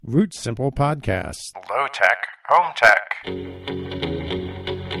Root Simple Podcast. Low tech, home tech.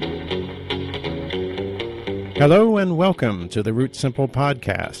 Hello and welcome to the Root Simple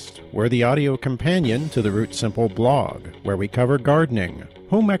Podcast. We're the audio companion to the Root Simple blog, where we cover gardening,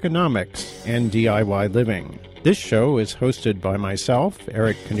 home economics, and DIY living. This show is hosted by myself,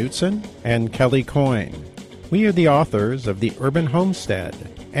 Eric Knutson, and Kelly Coyne. We are the authors of The Urban Homestead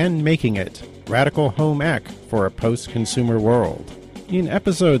and Making It, Radical Home Ec for a Post-Consumer World. In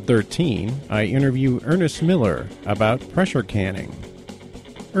episode 13, I interview Ernest Miller about pressure canning.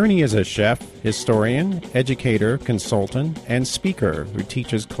 Ernie is a chef, historian, educator, consultant, and speaker who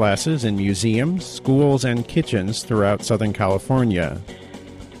teaches classes in museums, schools, and kitchens throughout Southern California.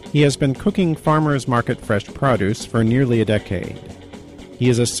 He has been cooking farmers market fresh produce for nearly a decade. He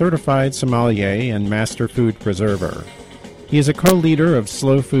is a certified sommelier and master food preserver. He is a co-leader of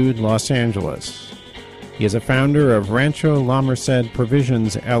Slow Food Los Angeles. He is a founder of Rancho La Merced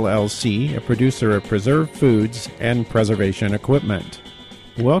Provisions, LLC, a producer of preserved foods and preservation equipment.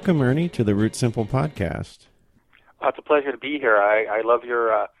 Welcome, Ernie, to the Root Simple Podcast. It's a pleasure to be here. I love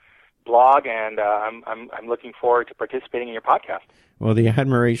your blog, and I'm looking forward to participating in your podcast. Well, the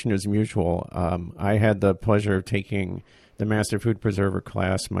admiration is mutual. I had the pleasure of taking the Master Food Preserver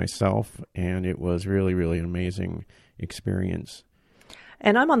class myself, and it was really, really an amazing experience.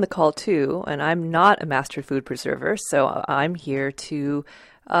 And I'm on the call too, and I'm not a master food preserver, so I'm here to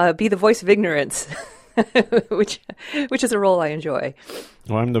be the voice of ignorance, which is a role I enjoy.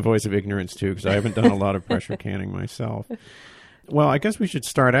 Well, I'm the voice of ignorance too, because I haven't done a lot of pressure canning myself. Well, I guess we should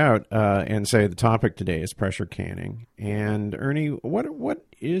start out and say the topic today is pressure canning. And Ernie, what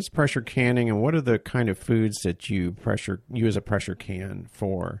is pressure canning, and what are the kind of foods that you use a pressure can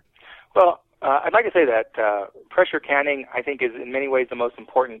for? Well, I'd like to say that pressure canning, I think, is in many ways the most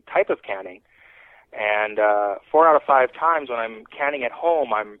important type of canning. And 4 out of 5 times when I'm canning at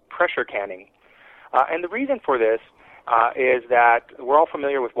home, I'm pressure canning. And the reason for this is that we're all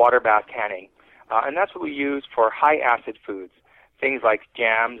familiar with water bath canning. And that's what we use for high-acid foods, things like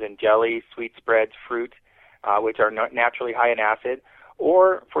jams and jellies, sweet spreads, fruit, which are naturally high in acid,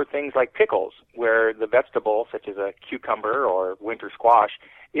 or for things like pickles, where the vegetable, such as a cucumber or winter squash,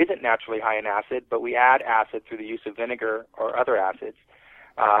 isn't naturally high in acid, but we add acid through the use of vinegar or other acids,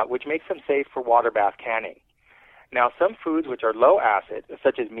 which makes them safe for water bath canning. Now, some foods which are low acid,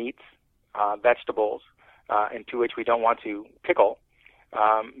 such as meats, vegetables, into which we don't want to pickle,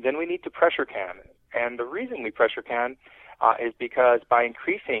 then we need to pressure can. And the reason we pressure can is because by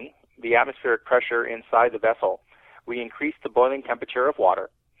increasing the atmospheric pressure inside the vessel, we increase the boiling temperature of water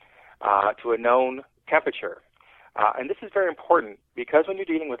to a known temperature. And this is very important because when you're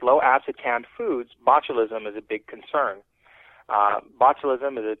dealing with low-acid canned foods, botulism is a big concern.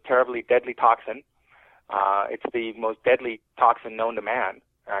 Botulism is a terribly deadly toxin. It's the most deadly toxin known to man,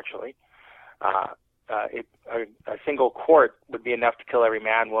 actually. A single quart would be enough to kill every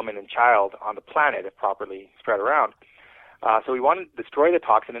man, woman, and child on the planet if properly spread around. So we want to destroy the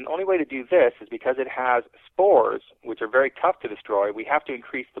toxin, and the only way to do this is because it has spores, which are very tough to destroy. We have to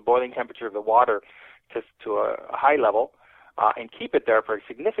increase the boiling temperature of the water to a high level and keep it there for a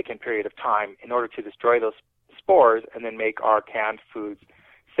significant period of time in order to destroy those spores and then make our canned foods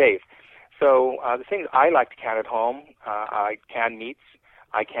safe. So the things I like to can at home, I can meats,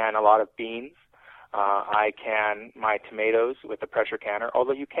 I can a lot of beans, I can my tomatoes with a pressure canner,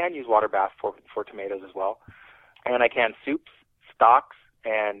 although you can use water bath for tomatoes as well. And I can soups, stocks,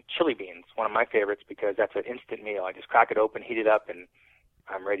 and chili beans, one of my favorites because that's an instant meal. I just crack it open, heat it up, and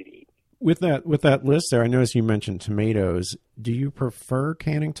I'm ready to eat. With that list there, I noticed you mentioned tomatoes. Do you prefer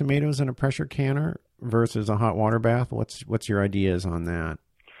canning tomatoes in a pressure canner versus a hot water bath? What's your ideas on that?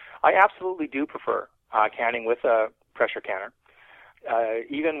 I absolutely do prefer canning with a pressure canner.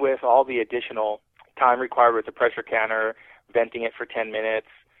 Even with all the additional time required with the pressure canner, venting it for 10 minutes,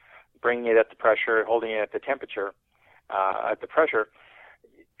 bringing it at the pressure, holding it at the temperature, at the pressure,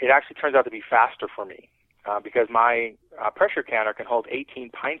 it actually turns out to be faster for me. Because my pressure canner can hold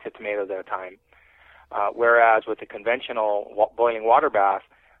 18 pints of tomatoes at a time, whereas with the conventional boiling water bath,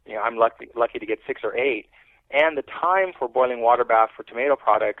 I'm lucky to get 6 or 8. And the time for boiling water bath for tomato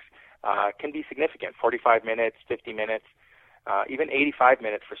products can be significant, 45 minutes, 50 minutes, even 85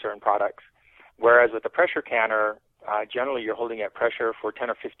 minutes for certain products. Whereas with the pressure canner, generally you're holding at pressure for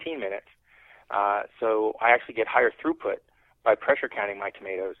 10 or 15 minutes. So I actually get higher throughput by pressure canning my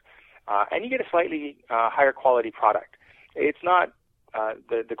tomatoes. And you get a slightly higher quality product. It's not,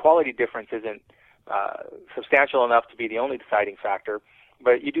 the quality difference isn't substantial enough to be the only deciding factor,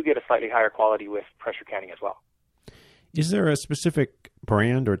 but you do get a slightly higher quality with pressure canning as well. Is there a specific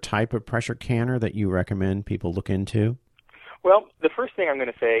brand or type of pressure canner that you recommend people look into? Well, the first thing I'm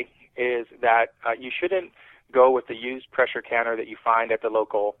going to say is that you shouldn't go with the used pressure canner that you find at the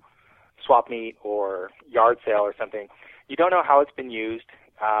local swap meet or yard sale or something. You don't know how it's been used.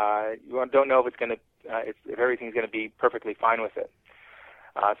 You don't know if it's going to, if everything's going to be perfectly fine with it.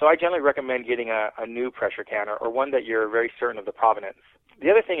 So I generally recommend getting a new pressure canner, or one that you're very certain of the provenance. The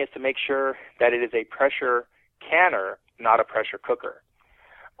other thing is to make sure that it is a pressure canner, not a pressure cooker.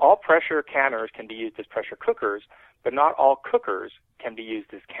 All pressure canners can be used as pressure cookers, but not all cookers can be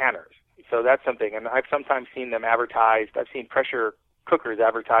used as canners. So that's something, and I've sometimes seen them advertised. I've seen pressure cookers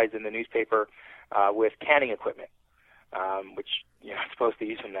advertised in the newspaper with canning equipment, which you're not supposed to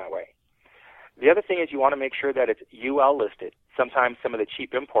use them that way. The other thing is you want to make sure that it's UL listed. Sometimes some of the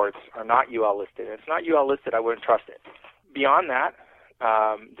cheap imports are not UL listed. If it's not UL listed, I wouldn't trust it. Beyond that,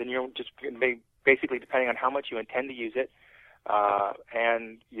 then you're just going to be basically depending on how much you intend to use it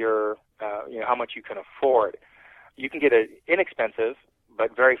and your, how much you can afford. You can get an inexpensive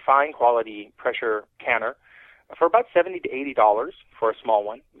but very fine quality pressure canner for about $70 to $80 for a small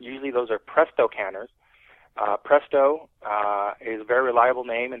one. Usually those are Presto canners. Presto is a very reliable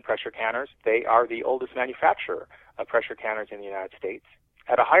name in pressure canners. They are the oldest manufacturer of pressure canners in the United States.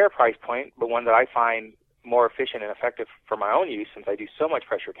 At a higher price point, but one that I find more efficient and effective for my own use, since I do so much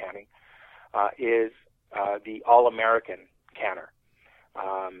pressure canning, is the All-American canner.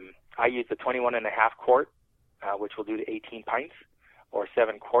 I use the 21.5 quart, which will do to 18 pints, or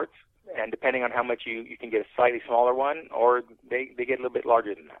 7 quarts. And depending on how much you can get a slightly smaller one, or they get a little bit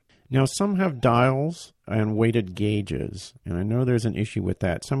larger than that. Now, some have dials and weighted gauges, and I know there's an issue with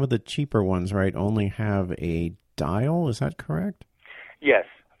that. Some of the cheaper ones, right, only have a dial. Is that correct? Yes.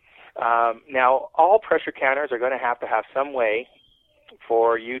 Now, all pressure canners are going to have some way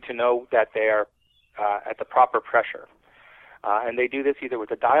for you to know that they are at the proper pressure. And they do this either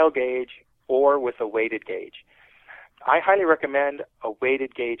with a dial gauge or with a weighted gauge. I highly recommend a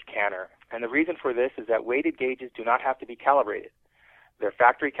weighted gauge canner, and the reason for this is that weighted gauges do not have to be calibrated. They're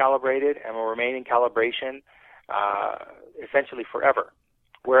factory calibrated and will remain in calibration essentially forever,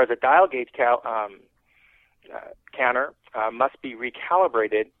 whereas a dial gauge canner must be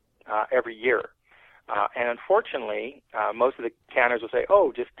recalibrated every year. And unfortunately, most of the canners will say,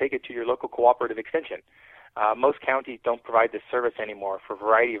 oh, just take it to your local cooperative extension. Most counties don't provide this service anymore for a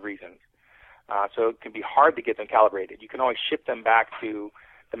variety of reasons. So it can be hard to get them calibrated. You can always ship them back to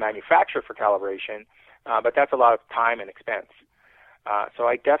the manufacturer for calibration, but that's a lot of time and expense. So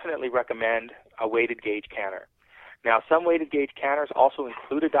I definitely recommend a weighted gauge canner. Now, some weighted gauge canners also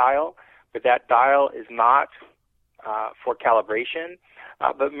include a dial, but that dial is not for calibration,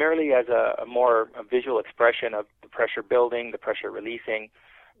 but merely as a more visual expression of the pressure building, the pressure releasing.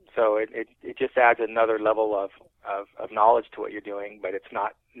 So it just adds another level of knowledge to what you're doing, but it's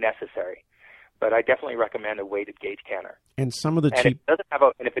not necessary. But I definitely recommend a weighted gauge canner. And some of the cheap. If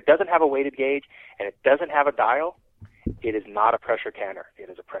it doesn't have a weighted gauge and it doesn't have a dial, it is not a pressure canner. It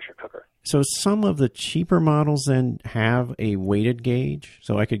is a pressure cooker. So some of the cheaper models then have a weighted gauge.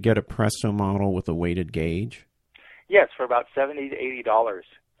 So I could get a Presto model with a weighted gauge. Yes, for about $70 to $80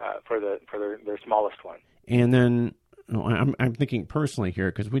 for their smallest one. And then I'm thinking personally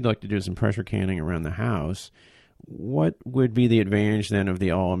here, because we'd like to do some pressure canning around the house. What would be the advantage then of the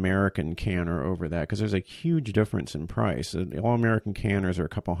All-American canner over that? Because there's a huge difference in price. The All-American canners are a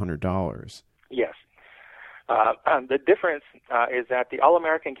couple $100. Yes. The difference is that the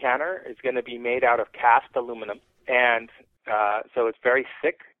All-American canner is going to be made out of cast aluminum, and so it's very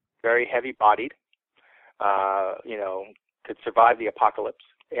thick, very heavy-bodied, could survive the apocalypse.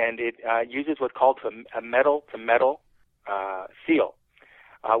 And it uses what's called a metal-to-metal seal,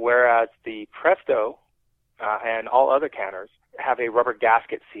 whereas the Presto and all other canners have a rubber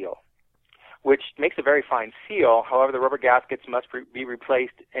gasket seal, which makes a very fine seal. However, the rubber gaskets must be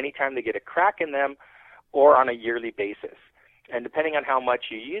replaced anytime they get a crack in them or on a yearly basis. And depending on how much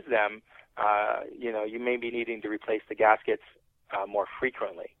you use them, you may be needing to replace the gaskets more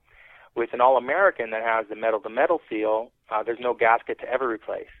frequently. With an All-American that has the metal-to-metal seal, there's no gasket to ever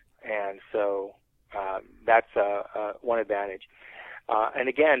replace. And so that's one advantage. And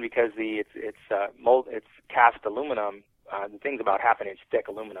again, because it's cast aluminum, the thing's about half an inch thick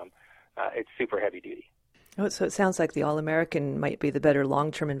aluminum, it's super heavy duty. Oh, so it sounds like the All-American might be the better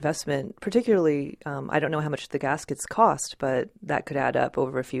long-term investment, particularly, I don't know how much the gaskets cost, but that could add up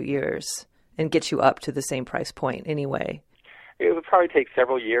over a few years and get you up to the same price point anyway. It would probably take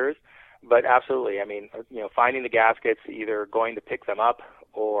several years, but absolutely. I mean, finding the gaskets, either going to pick them up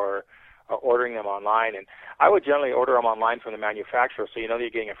or ordering them online. And I would generally order them online from the manufacturer so you know that you're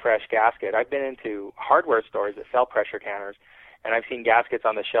getting a fresh gasket. I've been into hardware stores that sell pressure canners, and I've seen gaskets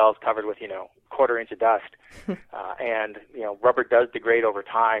on the shelves covered with, quarter-inch of dust. And, rubber does degrade over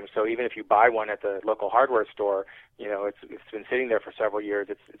time, so even if you buy one at the local hardware store, it's been sitting there for several years,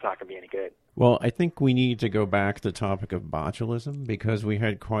 it's not going to be any good. Well, I think we need to go back to the topic of botulism, because we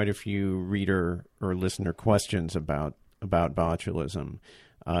had quite a few reader or listener questions about botulism.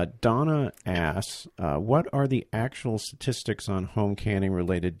 Donna asks, what are the actual statistics on home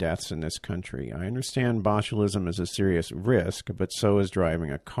canning-related deaths in this country? I understand botulism is a serious risk, but so is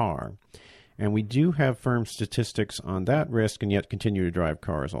driving a car. And we do have firm statistics on that risk and yet continue to drive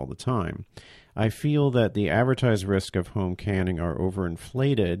cars all the time. I feel that the advertised risk of home canning are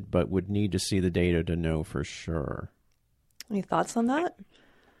overinflated, but would need to see the data to know for sure. Any thoughts on that?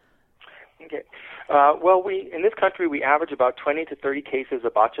 Okay. Well, in this country, we average about 20 to 30 cases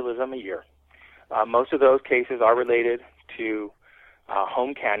of botulism a year. Most of those cases are related to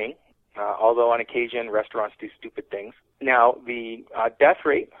home canning, although on occasion restaurants do stupid things. Now, the death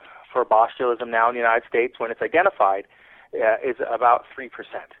rate for botulism now in the United States, when it's identified, is about 3%,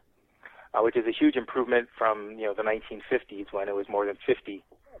 which is a huge improvement from the 1950s when it was more than 50%.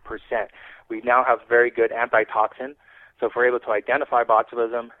 We now have very good antitoxin. So if we're able to identify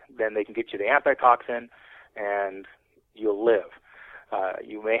botulism, then they can get you the antitoxin, and you'll live.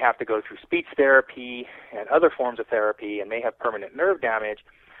 You may have to go through speech therapy and other forms of therapy and may have permanent nerve damage,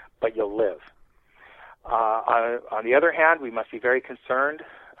 but you'll live. On the other hand, we must be very concerned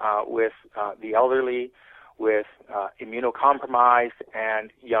with the elderly, with immunocompromised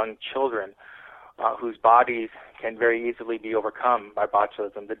and young children whose bodies can very easily be overcome by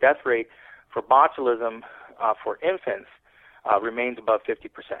botulism. The death rate for botulism for infants remains above 50%.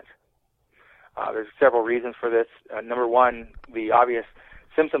 There's several reasons for this. Number one, the obvious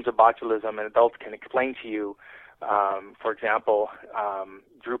symptoms of botulism an adult can explain to you, for example,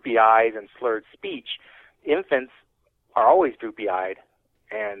 droopy eyes and slurred speech. Infants are always droopy-eyed,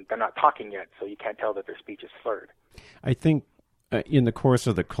 and they're not talking yet, so you can't tell that their speech is slurred. I think in the course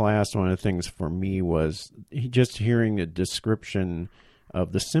of the class, one of the things for me was just hearing the description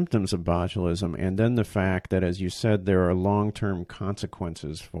of the symptoms of botulism, and then the fact that, as you said, there are long-term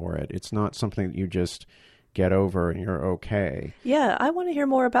consequences for it. It's not something that you just get over and you're okay. Yeah, I want to hear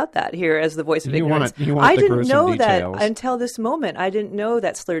more about that here as the voice of ignorance. You want I the didn't know details. that until this moment. I didn't know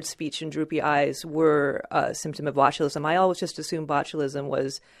that slurred speech and droopy eyes were a symptom of botulism. I always just assumed botulism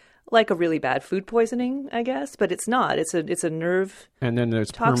was like a really bad food poisoning, I guess, but it's not. It's a nerve And then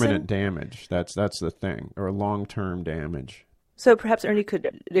there's toxin. permanent damage. That's the thing, or long-term damage. So perhaps Ernie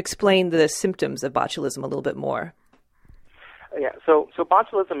could explain the symptoms of botulism a little bit more. Yeah, so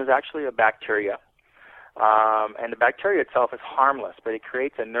botulism is actually a bacteria, and the bacteria itself is harmless, but it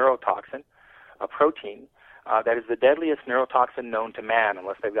creates a neurotoxin, a protein, that is the deadliest neurotoxin known to man,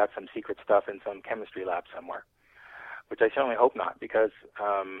 unless they've got some secret stuff in some chemistry lab somewhere, which I certainly hope not, because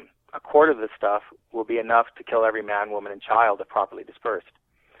a quart of this stuff will be enough to kill every man, woman, and child if properly dispersed.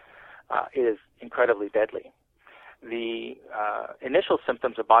 It is incredibly deadly. The initial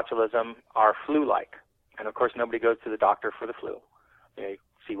symptoms of botulism are flu-like, and of course nobody goes to the doctor for the flu. You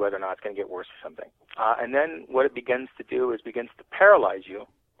see whether or not it's going to get worse or something. And then what it begins to do is begins to paralyze you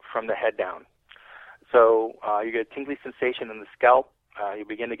from the head down. So you get a tingly sensation in the scalp. You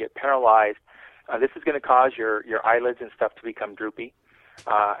begin to get paralyzed. This is going to cause your eyelids and stuff to become droopy.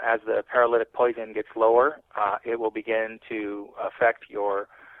 As the paralytic poison gets lower, it will begin to affect your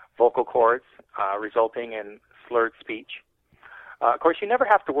vocal cords, resulting in slurred speech. Of course, you never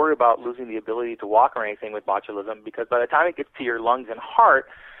have to worry about losing the ability to walk or anything with botulism, because by the time it gets to your lungs and heart,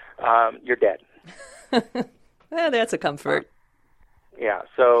 you're dead. That's a comfort. Yeah,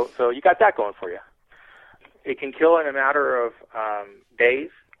 so you got that going for you. It can kill in a matter of days,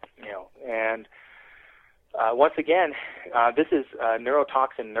 and once again, this is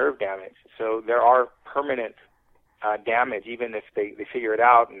neurotoxin nerve damage, so there are permanent damage. Even if they figure it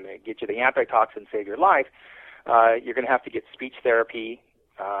out and they get you the antitoxin, save your life, you're going to have to get speech therapy.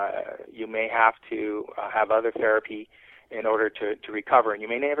 You may have to have other therapy in order to recover, and you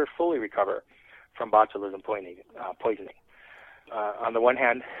may never fully recover from botulism poisoning. On the one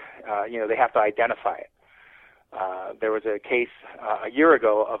hand, they have to identify it. There was a case a year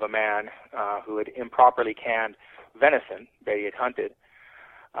ago of a man who had improperly canned venison that he had hunted,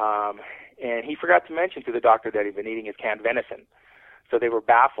 and he forgot to mention to the doctor that he'd been eating his canned venison. So they were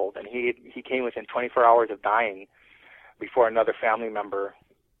baffled, and he came within 24 hours of dying before another family member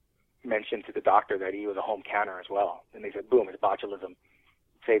mentioned to the doctor that he was a home canner as well. And they said, boom, it's botulism.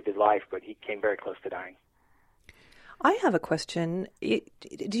 Saved his life, but he came very close to dying. I have a question. Can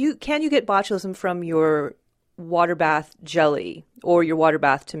you get botulism from your water bath jelly or your water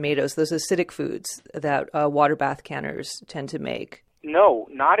bath tomatoes, those acidic foods that water bath canners tend to make? No,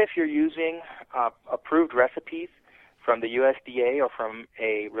 not if you're using approved recipes from the USDA or from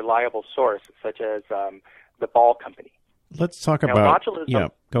a reliable source, such as the Ball Company. Let's talk now, about... botulism, Yeah,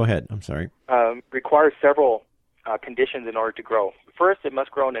 go ahead. I'm sorry. Requires several conditions in order to grow. First, it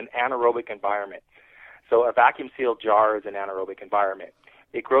must grow in an anaerobic environment. So a vacuum-sealed jar is an anaerobic environment.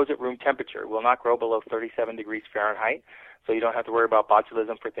 It grows at room temperature. It will not grow below 37 degrees Fahrenheit, so you don't have to worry about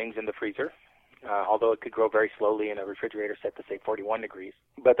botulism for things in the freezer, although it could grow very slowly in a refrigerator set to, say, 41 degrees.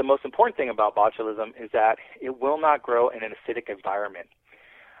 But the most important thing about botulism is that it will not grow in an acidic environment.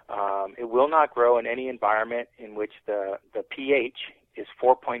 It will not grow in any environment in which the pH is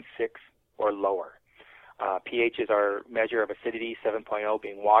 4.6 or lower. pH is our measure of acidity, 7.0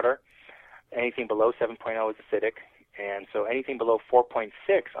 being water. Anything below 7.0 is acidic, and so anything below 4.6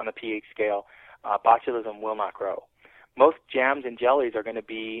 on the pH scale, botulism will not grow. Most jams and jellies are going to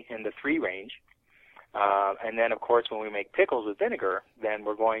be in the 3 range, and then, of course, when we make pickles with vinegar, then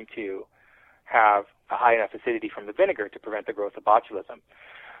we're going to have a high enough acidity from the vinegar to prevent the growth of botulism.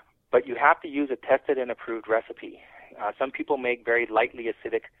 But you have to use a tested and approved recipe. Some people make very lightly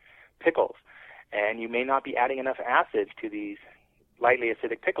acidic pickles, and you may not be adding enough acid to these lightly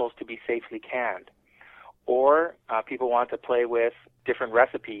acidic pickles to be safely canned. Or people want to play with different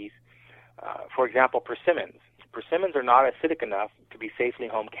recipes. For example, persimmons. Persimmons are not acidic enough to be safely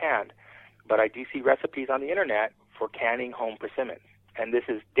home canned, but I do see recipes on the internet for canning home persimmons, and this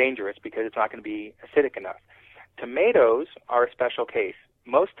is dangerous because it's not going to be acidic enough. Tomatoes are a special case.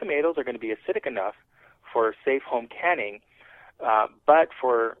 Most tomatoes are going to be acidic enough for safe home canning, but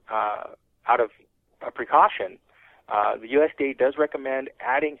for out of a precaution, the USDA does recommend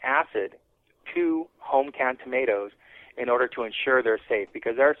adding acid to home canned tomatoes in order to ensure they're safe,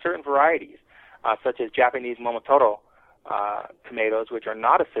 because there are certain varieties, such as Japanese Momotaro tomatoes, which are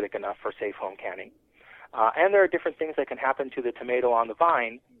not acidic enough for safe home canning. And there are different things that can happen to the tomato on the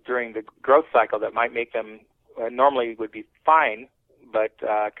vine during the growth cycle that might make them normally would be fine, but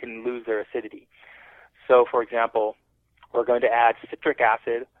can lose their acidity. So, for example, we're going to add citric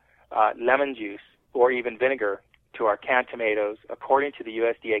acid, lemon juice, or even vinegar to our canned tomatoes according to the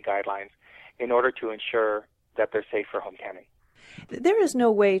USDA guidelines in order to ensure that they're safe for home canning. There is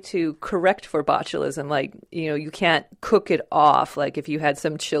no way to correct for botulism. Like, you can't cook it off. Like if you had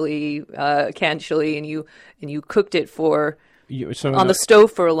some chili, canned chili, and you cooked it for on the stove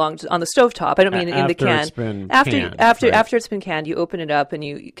for on the stovetop. I don't mean in the can. After it's been canned, you open it up and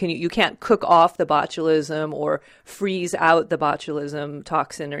you can't cook off the botulism or freeze out the botulism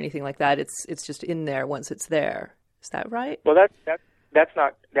toxin or anything like that. It's just in there once it's there. Is that right? Well,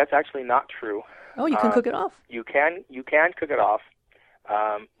 that's actually not true. Oh, you can cook it off. You can cook it off,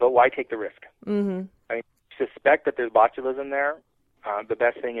 but why take the risk? Mm-hmm. I mean, suspect that there's botulism there. The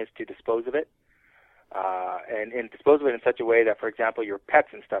best thing is to dispose of it. And dispose of it in such a way that, for example, your pets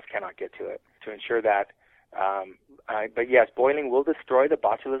and stuff cannot get to it, to ensure that. But yes, boiling will destroy the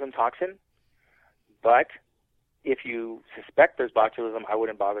botulism toxin, but if you suspect there's botulism, I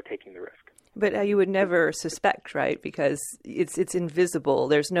wouldn't bother taking the risk. But you would never suspect, right? Because it's invisible.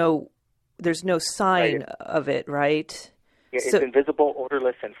 There's no sign of it, right? Yeah, it's invisible,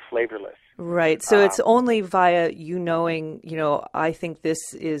 odorless, and flavorless. Right. So it's only via you knowing, I think this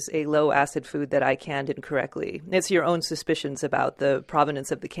is a low acid food that I canned incorrectly. It's your own suspicions about the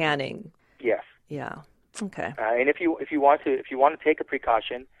provenance of the canning. Yes. Yeah. Okay. And if you want to take a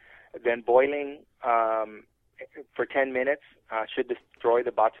precaution, then boiling for 10 minutes should destroy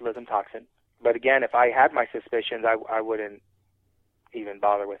the botulism toxin. But again, if I had my suspicions, I wouldn't even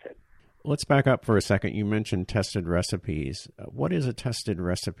bother with it. Let's back up for a second. You mentioned tested recipes. What is a tested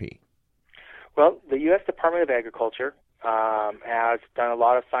recipe? Well, the U.S. Department of Agriculture has done a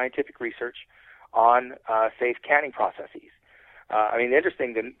lot of scientific research on safe canning processes. The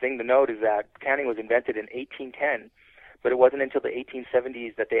interesting thing to note is that canning was invented in 1810, but it wasn't until the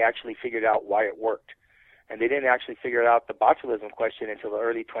 1870s that they actually figured out why it worked. And they didn't actually figure out the botulism question until the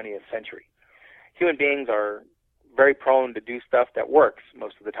early 20th century. Human beings are very prone to do stuff that works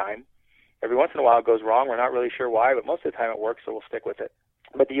most of the time. Every once in a while it goes wrong. We're not really sure why, but most of the time it works, so we'll stick with it.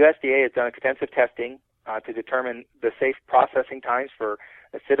 But the USDA has done extensive testing to determine the safe processing times for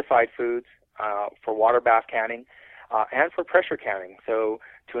acidified foods, for water bath canning, and for pressure canning, so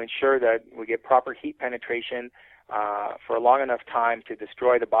to ensure that we get proper heat penetration for a long enough time to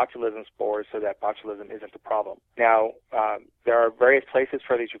destroy the botulism spores so that botulism isn't a problem. Now, there are various places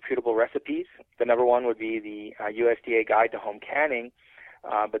for these reputable recipes. The number one would be the USDA Guide to Home Canning,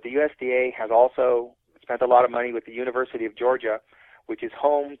 but the USDA has also spent a lot of money with the University of Georgia, which is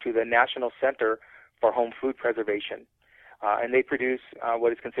home to the National Center for Home Food Preservation. And they produce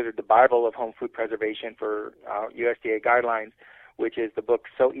what is considered the Bible of home food preservation for USDA guidelines, which is the book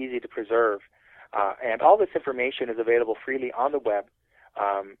So Easy to Preserve. And all this information is available freely on the web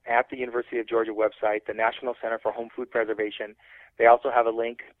at the University of Georgia website, the National Center for Home Food Preservation. They also have a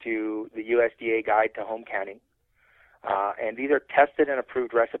link to the USDA Guide to Home Canning. And these are tested and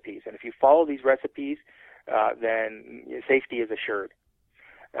approved recipes. And if you follow these recipes, then safety is assured.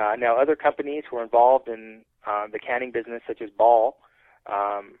 Now, other companies who are involved in the canning business, such as Ball,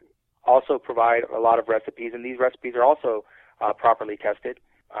 also provide a lot of recipes, and these recipes are also properly tested.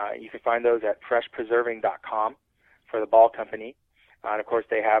 You can find those at freshpreserving.com for the Ball company. And, of course,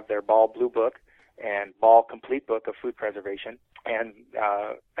 they have their Ball Blue Book and Ball Complete Book of Food Preservation. And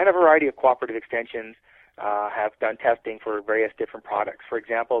a variety of cooperative extensions have done testing for various different products. For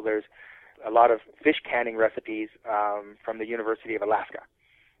example, there's a lot of fish canning recipes from the University of Alaska,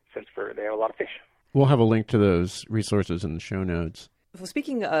 since they have a lot of fish. We'll have a link to those resources in the show notes. Well,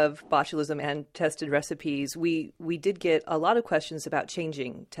 speaking of botulism and tested recipes, we did get a lot of questions about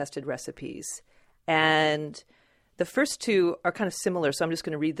changing tested recipes. And the first two are kind of similar, so I'm just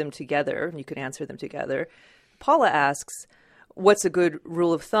going to read them together, and you can answer them together. Paula asks, what's a good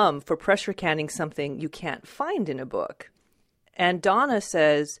rule of thumb for pressure canning something you can't find in a book? And Donna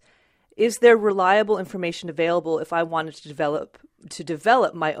says, is there reliable information available if I wanted to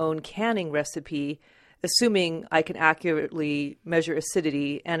develop my own canning recipe, assuming I can accurately measure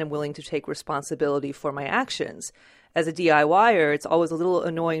acidity and am willing to take responsibility for my actions? As a DIYer, it's always a little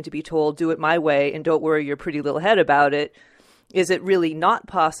annoying to be told, do it my way and don't worry your pretty little head about it. Is it really not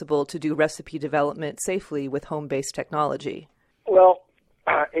possible to do recipe development safely with home-based technology? Well,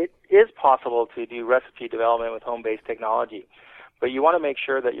 it is possible to do recipe development with home-based technology, but you want to make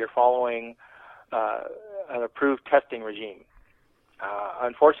sure that you're following an approved testing regime.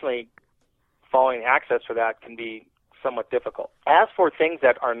 Unfortunately, following access for that can be somewhat difficult. As for things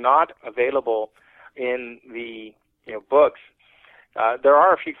that are not available in the books, there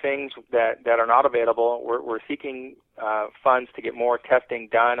are a few things that are not available. We're seeking funds to get more testing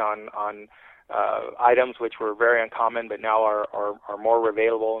done on items which were very uncommon but now are more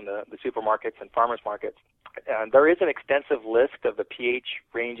available in the supermarkets and farmers markets. There is an extensive list of the pH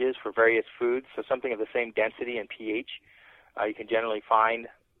ranges for various foods, so something of the same density and pH. You can generally find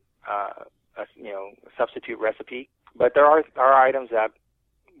a substitute recipe, but there are items that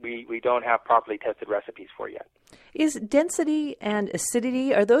we don't have properly tested recipes for yet. Is density and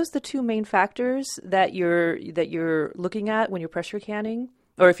acidity, are those the two main factors that you're looking at when you're pressure canning?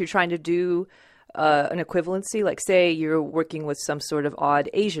 Or if you're trying to do an equivalency, like say you're working with some sort of odd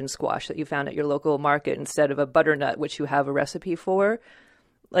Asian squash that you found at your local market instead of a butternut, which you have a recipe for.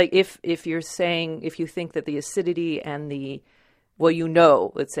 Like if you're saying, if you think that the acidity and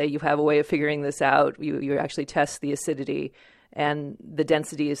let's say you have a way of figuring this out, you actually test the acidity and the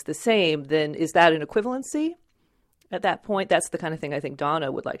density is the same, then is that an equivalency? At that point, that's the kind of thing I think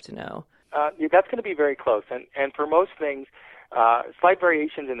Donna would like to know. That's going to be very close. And for most things, slight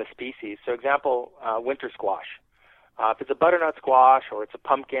variations in the species. So example, winter squash. If it's a butternut squash or it's a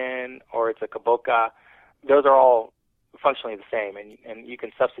pumpkin or it's a kaboka, those are all functionally the same, and you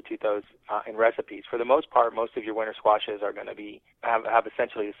can substitute those in recipes. For the most part, most of your winter squashes are going to have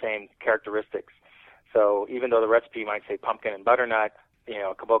essentially the same characteristics. So even though the recipe might say pumpkin and butternut,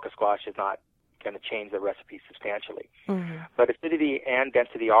 kaboka squash is not going to change the recipe substantially. Mm-hmm. But acidity and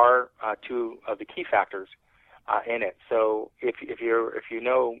density are two of the key factors in it. So if you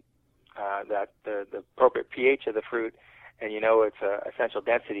know that the appropriate pH of the fruit and its essential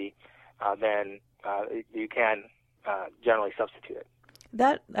density, then you can generally substitute it.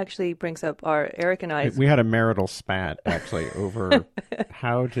 That actually brings up Eric and I. We had a marital spat actually over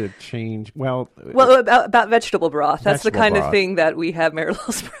how to change. Well, about vegetable broth. That's the kind of thing that we have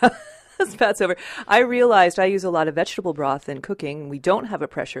marital spats over. I realized I use a lot of vegetable broth in cooking. We don't have a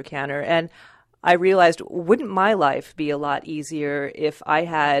pressure canner, and I realized, wouldn't my life be a lot easier if I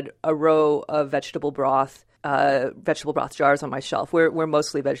had a row of vegetable broth jars on my shelf? We're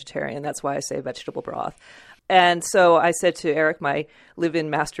mostly vegetarian. That's why I say vegetable broth. And so I said to Eric, my live-in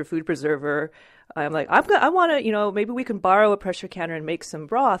master food preserver, I'm like, I want to, maybe we can borrow a pressure canner and make some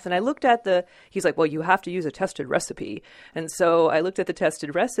broth. And I looked at he's like, well, you have to use a tested recipe. And so I looked at the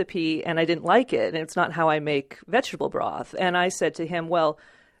tested recipe and I didn't like it. And it's not how I make vegetable broth. And I said to him, well,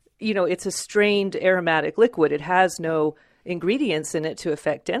 it's a strained aromatic liquid. It has no ingredients in it to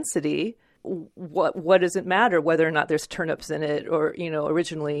affect density. What does it matter whether or not there's turnips in it or,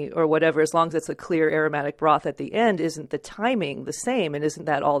 originally or whatever, as long as it's a clear aromatic broth at the end, isn't the timing the same? And isn't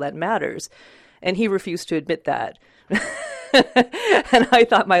that all that matters? And he refused to admit that. And I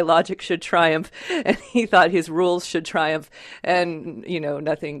thought my logic should triumph, and he thought his rules should triumph, and,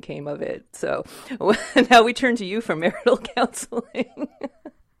 nothing came of it. So now we turn to you for marital counseling.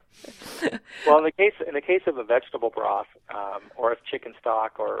 Well, in the case of a vegetable broth, or of chicken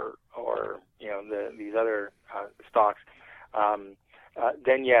stock, or these other stocks,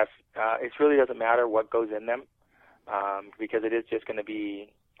 then yes, it really doesn't matter what goes in them, because it is just going to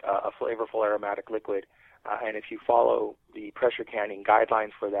be a flavorful aromatic liquid, and if you follow the pressure canning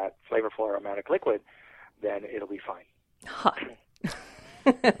guidelines for that flavorful aromatic liquid, then it'll be fine.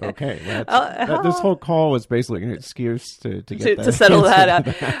 Okay, this whole call was basically an excuse to get that to settle that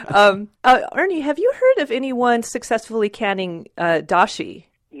out. Ernie, have you heard of anyone successfully canning dashi?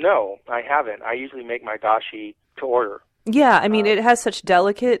 No, I haven't. I usually make my dashi to order. Yeah, I mean, it has such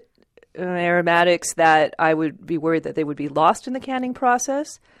delicate aromatics that I would be worried that they would be lost in the canning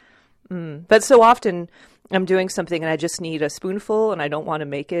process. But so often I'm doing something and I just need a spoonful and I don't want to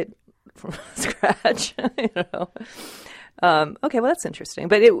make it from scratch. Okay, well, that's interesting.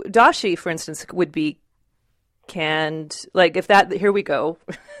 But dashi, for instance, would be canned. Like here we go.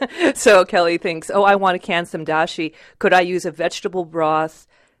 So Kelly thinks, I want to can some dashi. Could I use a vegetable broth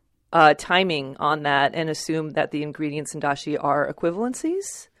timing on that and assume that the ingredients in dashi are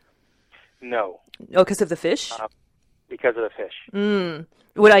equivalencies? No. Oh, because of the fish? Because of the fish.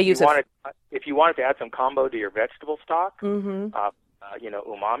 Would I use if you wanted to add some combo to your vegetable stock, mm-hmm.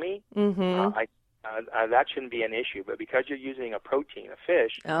 Umami, mm-hmm. That shouldn't be an issue. But because you're using a protein, a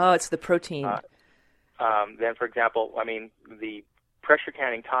fish. Oh, it's the protein. Then, for example, the pressure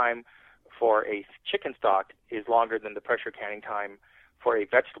canning time for a chicken stock is longer than the pressure canning time for a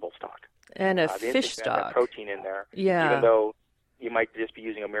vegetable stock. And a fish stock. Protein in there. Yeah. Even though you might just be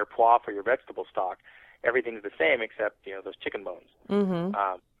using a mirepoix for your vegetable stock, everything's the same except those chicken bones. Mm-hmm.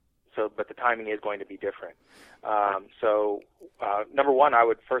 But the timing is going to be different. Number one, I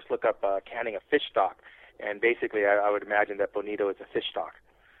would first look up canning a fish stock, and basically I would imagine that bonito is a fish stock,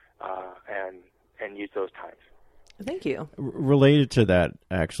 and use those times. Thank you. Related to that,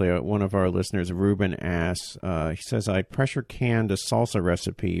 actually, one of our listeners, Ruben, asks, he says, I pressure canned a salsa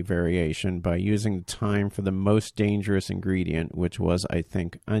recipe variation by using the time for the most dangerous ingredient, which was, I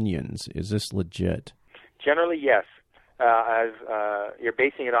think, onions. Is this legit? Generally, yes. As you're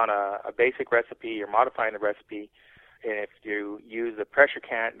basing it on a basic recipe, you're modifying the recipe, and if you use the pressure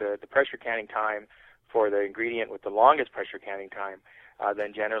canning time for the ingredient with the longest pressure canning time,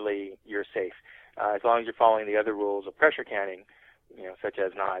 then generally you're safe. As long as you're following the other rules of pressure canning, such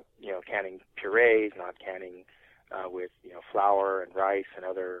as not canning purees, not canning with flour and rice and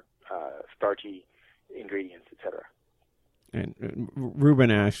other starchy ingredients, etc. And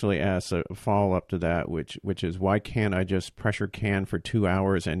Ruben actually asks a follow-up to that, which is, why can't I just pressure can for 2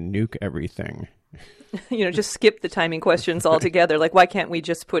 hours and nuke everything? Just skip the timing questions altogether. Like, why can't we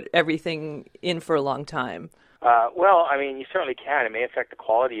just put everything in for a long time? Well, you certainly can. It may affect the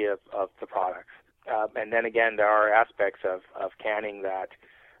quality of the products. And then again, there are aspects of canning that,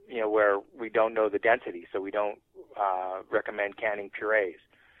 where we don't know the density, so we don't recommend canning purees.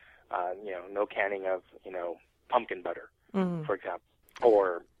 No canning of, pumpkin butter. Mm-hmm. For example,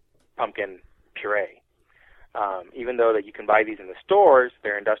 or pumpkin puree. Even though that you can buy these in the stores,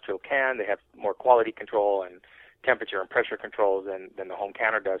 they're industrial canned. They have more quality control and temperature and pressure controls than the home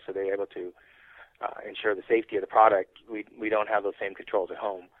canner does, so they're able to ensure the safety of the product. We don't have those same controls at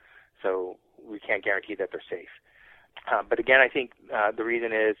home, so we can't guarantee that they're safe. But again, I think the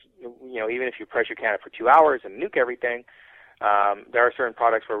reason is, even if you pressure can it for 2 hours and nuke everything, there are certain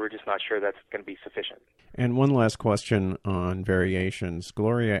products where we're just not sure that's going to be sufficient. And one last question on variations.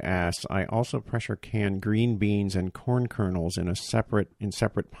 Gloria asks, I also pressure can green beans and corn kernels in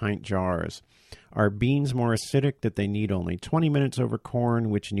separate pint jars. Are beans more acidic that they need only 20 minutes over corn,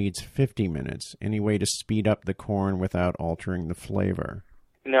 which needs 50 minutes? Any way to speed up the corn without altering the flavor?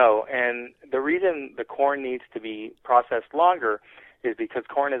 No, and the reason the corn needs to be processed longer is because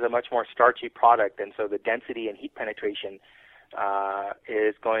corn is a much more starchy product, and so the density and heat penetration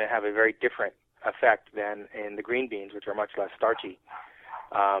is going to have a very different effect than in the green beans, which are much less starchy.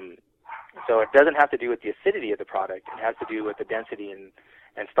 So it doesn't have to do with the acidity of the product. It has to do with the density and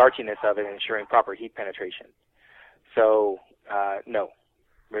starchiness of it and ensuring proper heat penetration. So, no,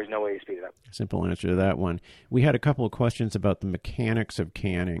 there's no way to speed it up. Simple answer to that one. We had a couple of questions about the mechanics of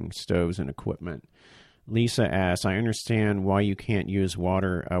canning stoves and equipment. Lisa asks, I understand why you can't use a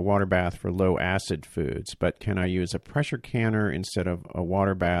water bath for low-acid foods, but can I use a pressure canner instead of a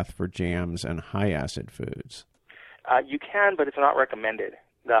water bath for jams and high-acid foods? You can, but it's not recommended.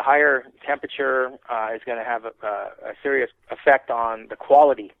 The higher temperature is going to have a serious effect on the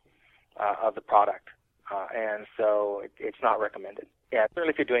quality of the product. and so it's not recommended. Yeah, certainly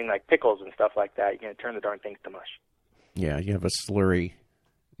if you're doing like pickles and stuff like that, you're going to turn the darn things to mush. Yeah, you have a slurry,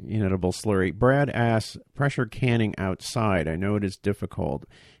 inedible slurry. Brad asks, pressure canning outside. I know it is difficult,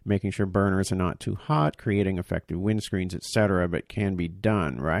 making sure burners are not too hot, creating effective windscreens, etc., but can be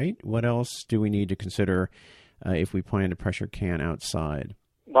done, right? What else do we need to consider if we plan to pressure can outside?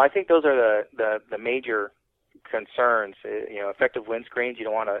 Well, I think those are the major concerns. Effective windscreens, you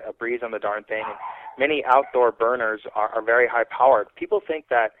don't want a breeze on the darn thing. And many outdoor burners are very high powered. People think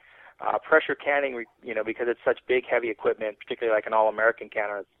that pressure canning, because it's such big, heavy equipment, particularly like an All-American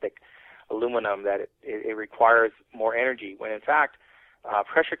canner, it's thick aluminum, that it requires more energy, when in fact,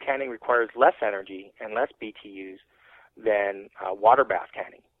 pressure canning requires less energy and less BTUs than water bath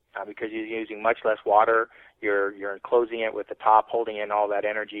canning, because you're using much less water, you're enclosing it with the top, holding in all that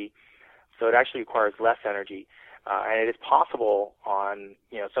energy, so it actually requires less energy. And it is possible on,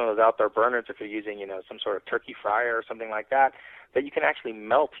 some of those outdoor burners, if you're using, some sort of turkey fryer or something like that, that you can actually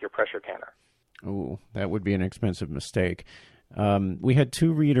melt your pressure canner. Oh, that would be an expensive mistake. We had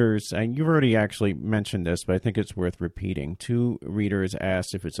two readers, and you've already actually mentioned this, but I think it's worth repeating. Two readers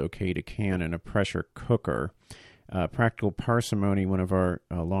asked if it's okay to can in a pressure cooker. Practical Parsimony, one of our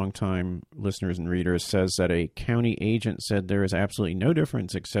longtime listeners and readers, says that a county agent said there is absolutely no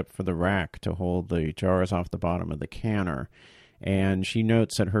difference except for the rack to hold the jars off the bottom of the canner. And she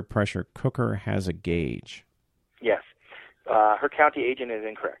notes that her pressure cooker has a gauge. Yes. Her county agent is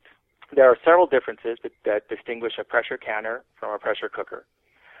incorrect. There are several differences that distinguish a pressure canner from a pressure cooker.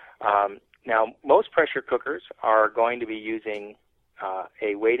 Now, most pressure cookers are going to be using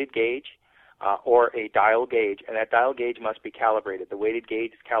a weighted gauge or a dial gauge, and that dial gauge must be calibrated. The weighted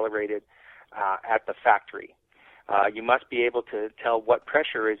gauge is calibrated at the factory. You must be able to tell what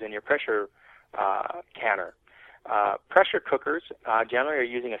pressure is in your pressure canner. Pressure cookers generally are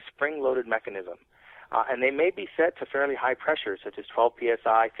using a spring-loaded mechanism. And they may be set to fairly high pressures, such as 12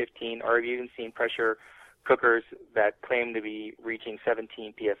 psi, 15, or you've even seen pressure cookers that claim to be reaching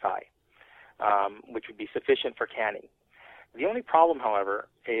 17 psi, which would be sufficient for canning. The only problem, however,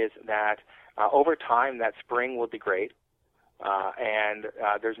 is that over time that spring will degrade, and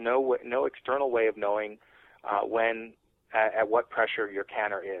there's no external way of knowing when at what pressure your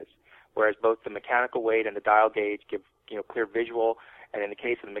canner is. Whereas both the mechanical weight and the dial gauge give clear visual, and in the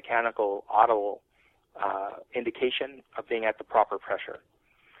case of the mechanical, audible indication of being at the proper pressure.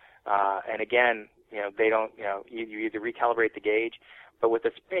 And again, they don't, you either recalibrate the gauge, but with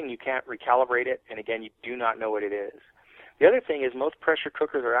the spring you can't recalibrate it, and again, you do not know what it is. The other thing is most pressure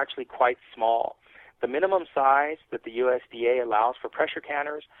cookers are actually quite small. The minimum size that the USDA allows for pressure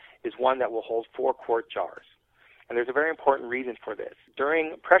canners is one that will hold 4-quart jars. And there's a very important reason for this.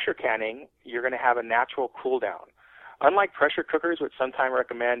 During pressure canning, you're going to have a natural cool down. Unlike pressure cookers, which sometimes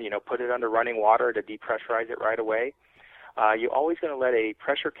recommend, put it under running water to depressurize it right away, you're always going to let a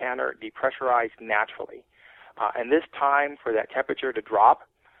pressure canner depressurize naturally. And this time for that temperature to drop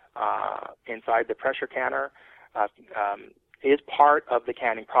inside the pressure canner is part of the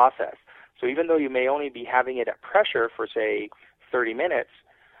canning process. So even though you may only be having it at pressure for, say, 30 minutes,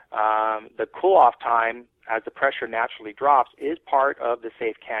 the cool-off time as the pressure naturally drops is part of the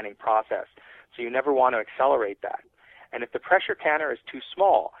safe canning process. So you never want to accelerate that. And if the pressure canner is too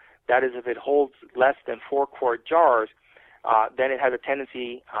small, that is if it holds less than 4-quart jars, then it has a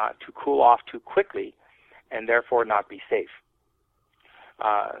tendency to cool off too quickly and therefore not be safe.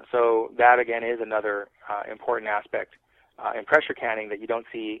 So that, again, is another important aspect in pressure canning that you don't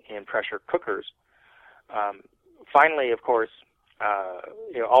see in pressure cookers. Finally, of course,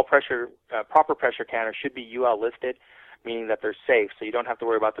 all proper pressure canners should be UL listed, meaning that they're safe, so you don't have to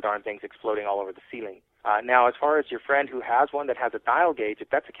worry about the darn things exploding all over the ceiling. Now, as far as your friend who has one that has a dial gauge, if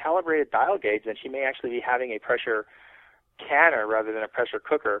that's a calibrated dial gauge, then she may actually be having a pressure canner rather than a pressure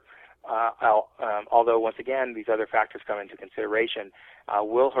cooker, although, once again, these other factors come into consideration.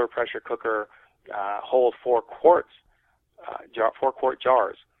 Will her pressure cooker hold 4-quart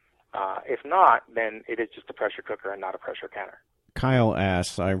jars? If not, then it is just a pressure cooker and not a pressure canner. Kyle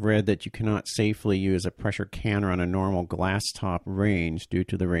asks, I read that you cannot safely use a pressure canner on a normal glass top range due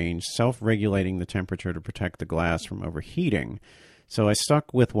to the range self-regulating the temperature to protect the glass from overheating. So I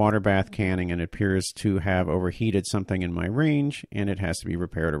stuck with water bath canning, and it appears to have overheated something in my range, and it has to be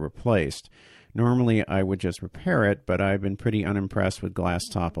repaired or replaced. Normally, I would just repair it, but I've been pretty unimpressed with glass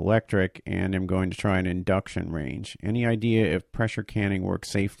top electric, and am going to try an induction range. Any idea if pressure canning works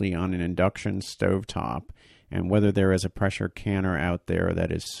safely on an induction stovetop, and whether there is a pressure canner out there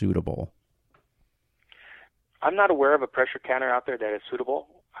that is suitable? I'm not aware of a pressure canner out there that is suitable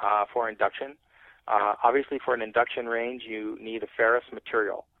for induction. Obviously, for an induction range, you need a ferrous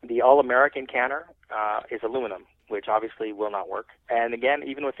material. The All-American canner is aluminum, which obviously will not work. And again,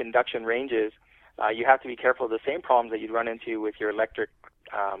 even with induction ranges, you have to be careful of the same problems that you'd run into with your electric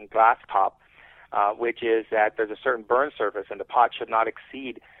glass top, which is that there's a certain burn surface, and the pot should not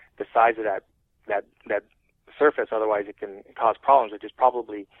exceed the size of that surface. Otherwise, it can cause problems, which is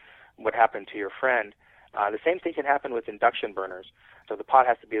probably what happened to your friend. The same thing can happen with induction burners. So the pot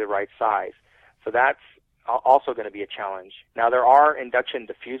has to be the right size. So that's also going to be a challenge. Now, there are induction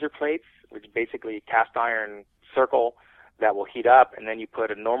diffuser plates, which is basically a cast iron circle that will heat up, and then you put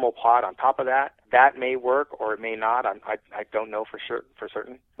a normal pot on top of that. That may work, or it may not. I don't know for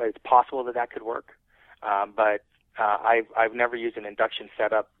certain, but it's possible that could work. But I've never used an induction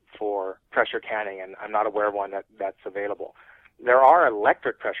setup for pressure canning, and I'm not aware of one that's available. There are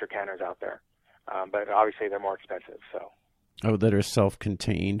electric pressure canners out there, but obviously they're more expensive. So. Oh, that are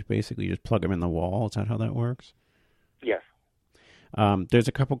self-contained, basically. You just plug them in the wall. Is that how that works? Yes. There's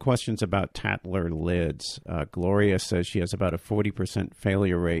a couple questions about Tattler lids. Gloria says she has about a 40%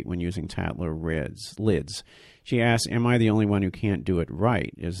 failure rate when using Tattler lids. She asks, am I the only one who can't do it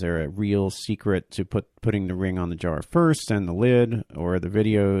right? Is there a real secret to putting the ring on the jar first and the lid, or the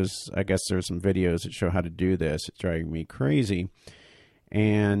videos? I guess there's some videos that show how to do this. It's driving me crazy.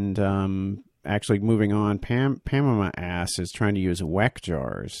 And actually, moving on, Pamela asks, is trying to use WEC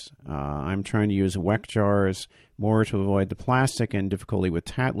jars. I'm trying to use WEC jars more to avoid the plastic and difficulty with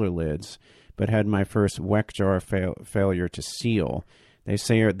Tattler lids, but had my first WEC jar failure to seal. They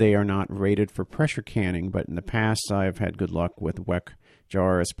say they are not rated for pressure canning, but in the past I've had good luck with WEC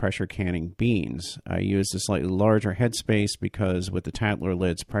jars pressure canning beans. I used a slightly larger headspace because with the Tattler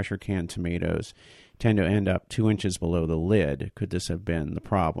lids, pressure canned tomatoes tend to end up 2 inches below the lid. Could this have been the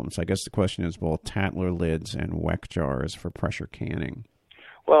problem? So I guess the question is both Tattler lids and WEC jars for pressure canning.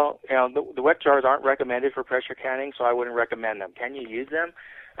 Well, the WEC jars aren't recommended for pressure canning, so I wouldn't recommend them. Can you use them?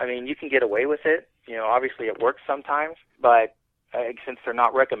 I mean, you can get away with it. Obviously it works sometimes, but since they're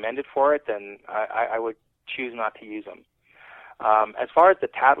not recommended for it, then I would choose not to use them. As far as the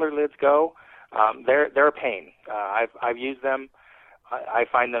Tattler lids go, they're a pain. I've used them. I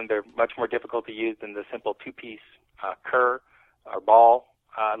find they're much more difficult to use than the simple two-piece Kerr or ball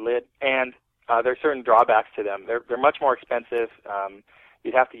lid, and there are certain drawbacks to them. They're much more expensive.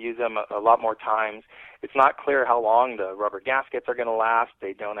 You'd have to use them a lot more times. It's not clear how long the rubber gaskets are going to last.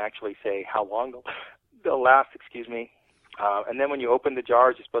 They don't actually say how long they'll last. And then when you open the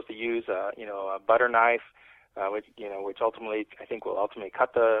jars, you're supposed to use a butter knife, which ultimately I think will ultimately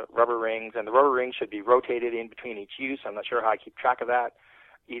cut the rubber rings, and the rubber rings should be rotated in between each use. I'm not sure how I keep track of that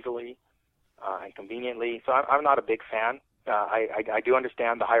easily and conveniently. So I'm not a big fan. I do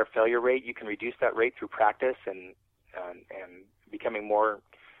understand the higher failure rate. You can reduce that rate through practice and becoming more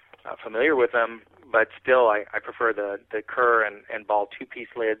familiar with them, but still I prefer the Kerr and ball two-piece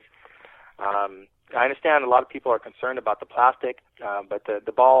lids. I understand a lot of people are concerned about the plastic, but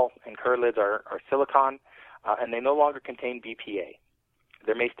the ball and Kerr lids are silicone, and they no longer contain BPA.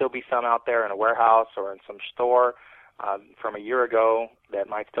 There may still be some out there in a warehouse or in some store from a year ago that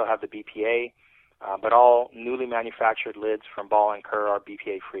might still have the BPA, but all newly manufactured lids from Ball and Kerr are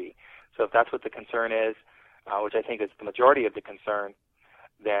BPA-free. So if that's what the concern is, which I think is the majority of the concern,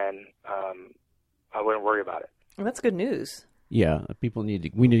 then I wouldn't worry about it. Well, that's good news. Yeah, we need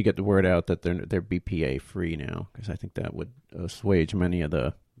to get the word out that they're BPA free now, because I think that would assuage many of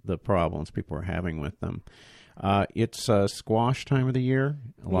the problems people are having with them. It's squash time of the year.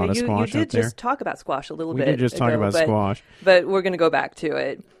 A lot of squash out there. You did just talk about squash a little bit. We did just talk about squash, but we're going to go back to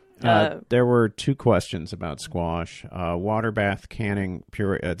it. There were two questions about squash. Water bath canning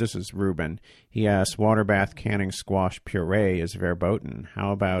puree. This is Ruben. He asked, water bath canning squash puree is verboten.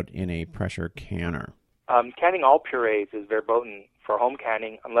 How about in a pressure canner? Canning all purees is verboten for home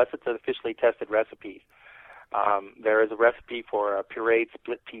canning unless it's an officially tested recipe. There is a recipe for a pureed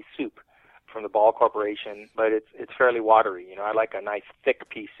split pea soup from the Ball Corporation, but it's fairly watery. I like a nice thick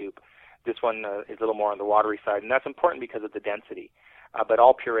pea soup. This one is a little more on the watery side, and that's important because of the density. But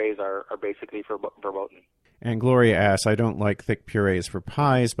all purees are basically verboten. And Gloria asks, I don't like thick purees for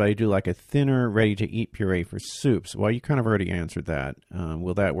pies, but I do like a thinner, ready-to-eat puree for soups. Well, you kind of already answered that.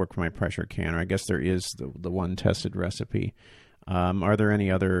 Will that work for my pressure canner? I guess there is the one tested recipe. Are there any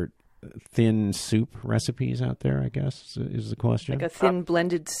other thin soup recipes out there, I guess, is the question? Like a thin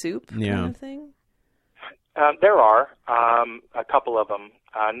blended soup kind of thing? There are a couple of them,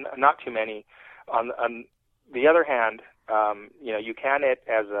 not too many. On the other hand, you can it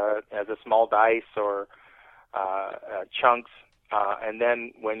as a small dice or chunks, and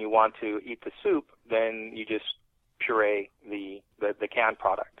then when you want to eat the soup, then you just puree the canned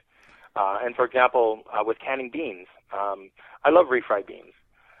product. And for example, with canning beans, I love refried beans.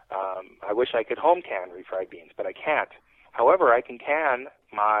 I wish I could home can refried beans, but I can't. However, I can can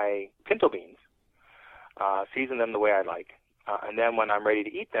my pinto beans, season them the way I like, and then when I'm ready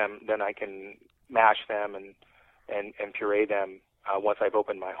to eat them, then I can mash them and puree them once I've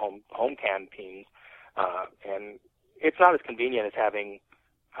opened my home canned beans. And it's not as convenient as having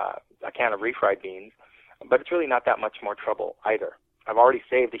a can of refried beans, but it's really not that much more trouble either. I've already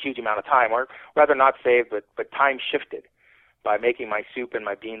saved a huge amount of time, or rather not saved, but time shifted by making my soup and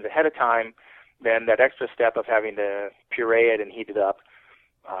my beans ahead of time. Then that extra step of having to puree it and heat it up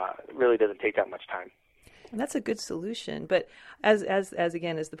really doesn't take that much time. And that's a good solution. But as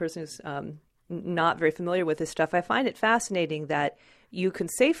the person who's not very familiar with this stuff, I find it fascinating that you can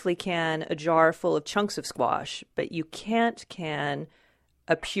safely can a jar full of chunks of squash, but you can't can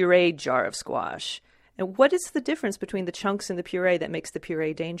a pureed jar of squash. And what is the difference between the chunks and the puree that makes the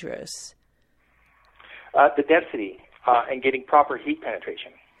puree dangerous? The density and getting proper heat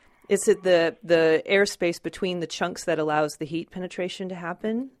penetration. Is it the airspace between the chunks that allows the heat penetration to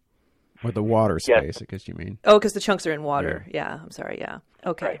happen? Or the water space, Yes. I guess you mean. Oh, because the chunks are in water. Yeah, I'm sorry. Yeah.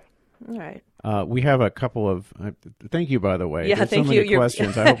 Okay. Right. All right. We have a couple of. Thank you, by the way. Yeah, There's thank so you. many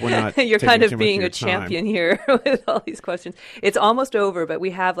questions. I hope we're not. You're taking kind too of much being your a champion time. here with all these questions. It's almost over, but we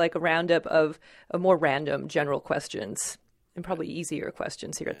have like a roundup of more random general questions and probably easier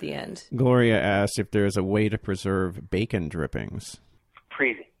questions here at the end. Gloria asked if there's a way to preserve bacon drippings.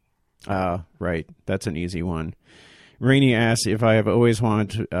 Freezing. Right. That's an easy one. Rainey asks if I've always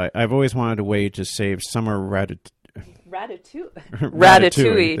wanted a way to save summer ratatouille.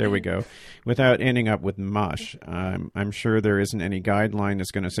 There we go. Without ending up with mush. I'm sure there isn't any guideline that's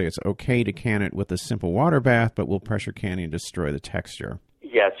going to say it's okay to can it with a simple water bath, but will pressure canning destroy the texture?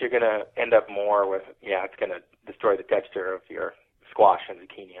 Yes, you're going to end up more with, it's going to destroy the texture of your squash and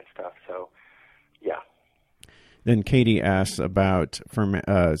zucchini and stuff. So, yeah. Then Katie asks about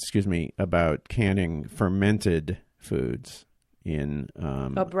about canning fermented foods in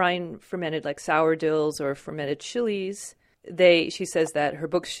brine fermented like sourdills or fermented chilies. She says that her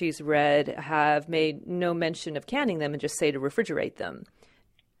books she's read have made no mention of canning them and just say to refrigerate them.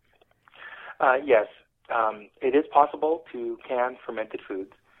 Yes, it is possible to can fermented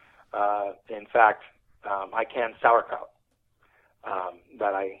foods. In fact, I can sauerkraut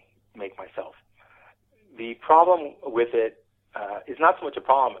that I make myself. The problem with it is not so much a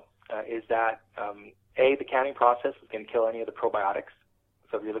problem, is that the canning process is going to kill any of the probiotics.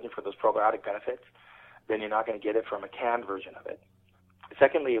 So if you're looking for those probiotic benefits, then you're not going to get it from a canned version of it.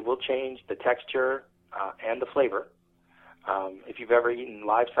 Secondly, it will change the texture and the flavor. If you've ever eaten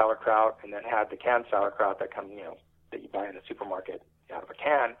live sauerkraut and then had the canned sauerkraut that that you buy in the supermarket out of a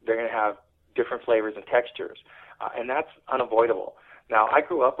can, they're going to have different flavors and textures, and that's unavoidable. Now, I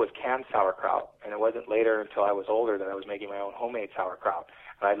grew up with canned sauerkraut, and it wasn't later until I was older that I was making my own homemade sauerkraut.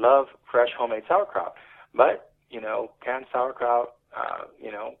 And I love fresh homemade sauerkraut, but, canned sauerkraut,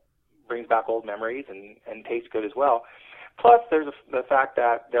 brings back old memories and tastes good as well. Plus, there's the fact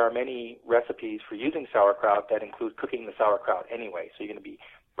that there are many recipes for using sauerkraut that include cooking the sauerkraut anyway. So you're going to be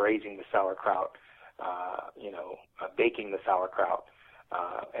braising the sauerkraut, baking the sauerkraut,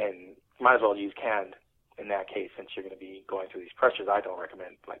 and might as well use canned in that case, since you're going to be going through these pressures. I don't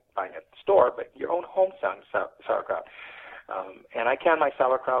recommend buying at the store, but your own home sauerkraut. And I can my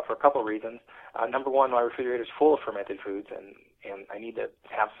sauerkraut for a couple of reasons. Number one, my refrigerator is full of fermented foods, and I need to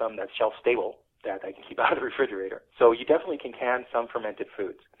have some that's shelf stable that I can keep out of the refrigerator. So you definitely can some fermented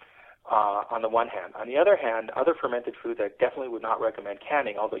foods on the one hand. On the other hand, other fermented foods I definitely would not recommend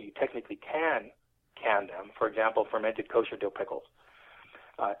canning, although you technically can can them. For example, fermented kosher dill pickles.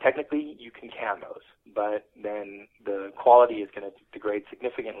 Technically, you can can those, but then the quality is going to degrade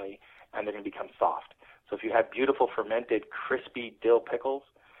significantly, and they're going to become soft. So if you have beautiful fermented, crispy dill pickles,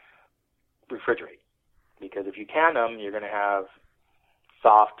 refrigerate. Because if you can them, you're going to have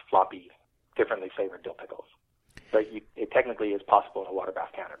soft, floppy, differently flavored dill pickles. But it technically is possible in a water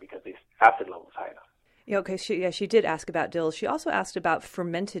bath canner because the acid level is high enough. Yeah, okay. She did ask about dills. She also asked about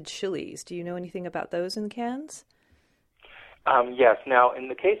fermented chilies. Do you know anything about those in cans? Yes. Now, in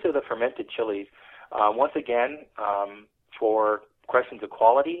the case of the fermented chilies, once again, for questions of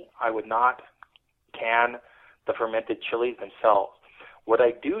quality, I would not can the fermented chilies themselves. What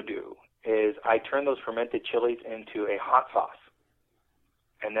I do is I turn those fermented chilies into a hot sauce,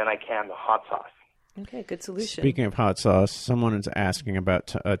 and then I can the hot sauce. Okay, good solution. Speaking of hot sauce, someone is asking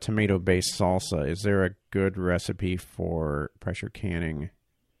about a tomato-based salsa. Is there a good recipe for pressure canning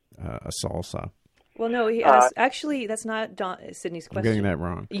a salsa? Well, no, he asked, actually, that's not Sydney's question. I'm getting that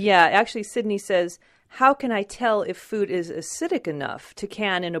wrong. Yeah, actually, Sydney says, how can I tell if food is acidic enough to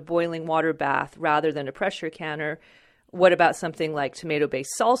can in a boiling water bath rather than a pressure canner? What about something like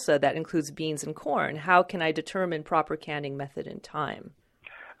tomato-based salsa that includes beans and corn? How can I determine proper canning method and time?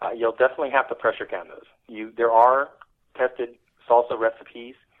 You'll definitely have to pressure can those. There are tested salsa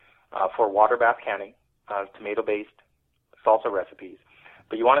recipes for water bath canning, tomato-based salsa recipes.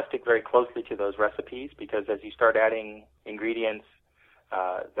 But you want to stick very closely to those recipes because as you start adding ingredients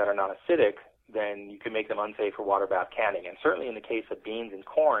that are not acidic, then you can make them unsafe for water bath canning. And certainly in the case of beans and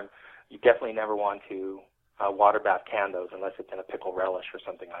corn, you definitely never want to water bath can those unless it's in a pickle relish or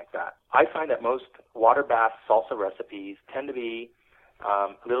something like that. I find that most water bath salsa recipes tend to be a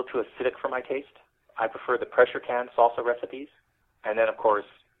little too acidic for my taste. I prefer the pressure can salsa recipes, and then of course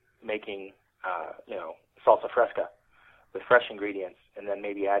making salsa fresca with fresh ingredients, and then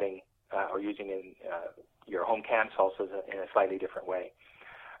maybe adding or using in your home canned salsas in a slightly different way.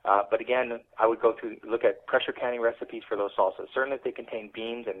 But again, I would look at pressure canning recipes for those salsas. Certainly if they contain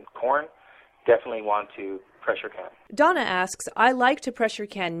beans and corn, definitely want to pressure can. Donna asks, I like to pressure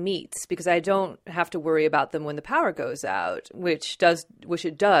can meats because I don't have to worry about them when the power goes out, which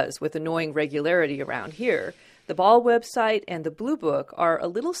it does with annoying regularity around here. The Ball website and the Blue Book are a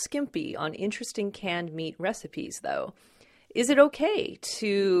little skimpy on interesting canned meat recipes, though. Is it okay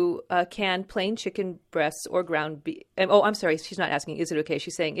to can plain chicken breasts or ground beef? Oh, I'm sorry. She's not asking, is it okay?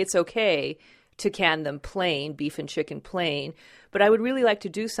 She's saying it's okay to can them plain, beef and chicken plain, but I would really like to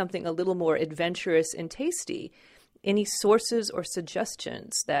do something a little more adventurous and tasty. Any sources or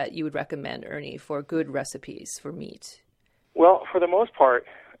suggestions that you would recommend, Ernie, for good recipes for meat? Well, for the most part,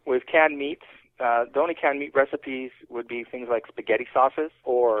 with canned meats, the only canned meat recipes would be things like spaghetti sauces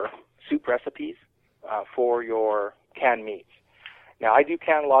or soup recipes for your canned meats. Now, I do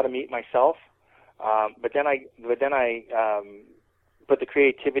can a lot of meat myself, but then I put the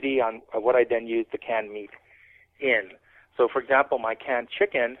creativity on what I then use the canned meat in. So, for example, my canned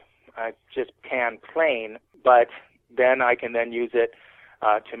chicken, I just can plain, but then I can then use it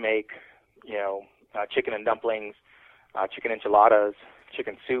to make, chicken and dumplings, chicken enchiladas,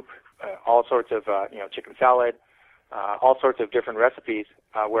 chicken soup, all sorts of, chicken salad, all sorts of different recipes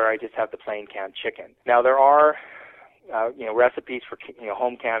where I just have the plain canned chicken. Now, there are recipes for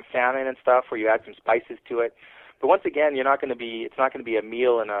home canned salmon and stuff where you add some spices to it. But once again, it's not going to be a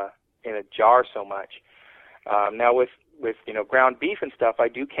meal in a jar so much. Now with ground beef and stuff, I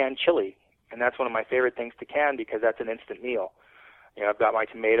do can chili, and that's one of my favorite things to can because that's an instant meal. I've got my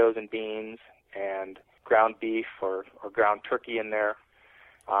tomatoes and beans and ground beef or ground turkey in there,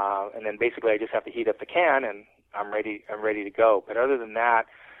 and then basically I just have to heat up the can and I'm ready to go. But other than that,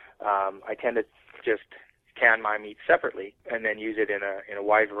 I tend to just can my meat separately and then use it in a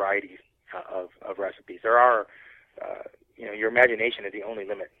wide variety of recipes. There are, your imagination is the only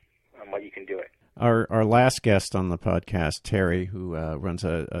limit on what you can do it. Our last guest on the podcast, Terry, who runs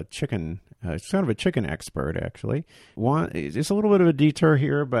a chicken, he's kind of a chicken expert, actually. It's a little bit of a detour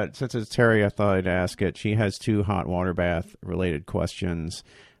here, but since it's Terry, I thought I'd ask it. She has two hot water bath related questions.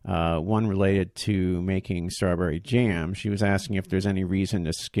 One related to making strawberry jam. She was asking if there's any reason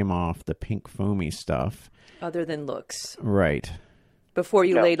to skim off the pink foamy stuff. Other than looks. Right. Before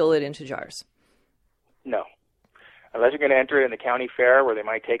you ladle it into jars. No. Unless you're going to enter it in the county fair where they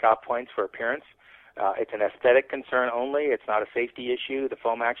might take off points for appearance. It's an aesthetic concern only. It's not a safety issue. The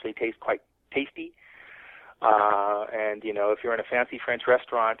foam actually tastes quite tasty. And, if you're in a fancy French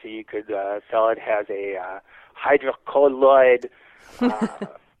restaurant, you could sell it as a hydrocolloid,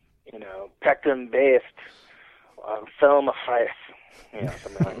 pectin-based film effect,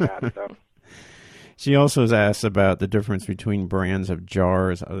 something like that. So. She also has asked about the difference between brands of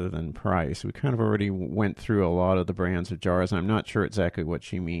jars other than price. We kind of already went through a lot of the brands of jars, and I'm not sure exactly what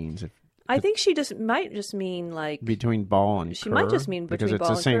she means. I think she might just mean like... Between Ball and She might just mean between Ball and Because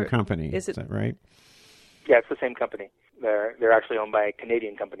it's the same Kerr. company. Is that right? Yeah, it's the same company. They're actually owned by a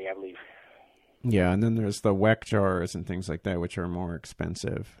Canadian company, I believe. Yeah, and then there's the Weck jars and things like that, which are more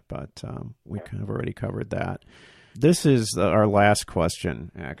expensive, but we kind of already covered that. This is our last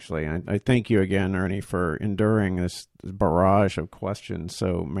question, actually. I thank you again, Ernie, for enduring this barrage of questions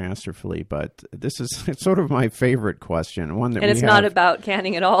so masterfully. But this is sort of my favorite question, one that it's not about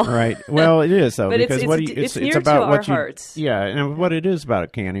canning at all, right? Well, it is though, but because it's about to what our hearts. Yeah, and what it is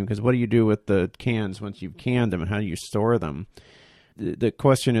about canning, because what do you do with the cans once you've canned them, and how do you store them? the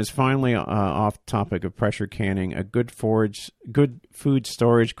question is finally off topic of pressure canning, a good food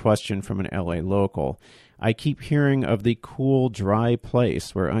storage question from an LA local. I keep hearing of the cool, dry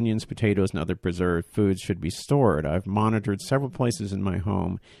place where onions, potatoes, and other preserved foods should be stored. I've monitored several places in my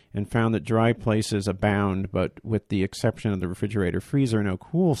home and found that dry places abound, but with the exception of the refrigerator freezer, no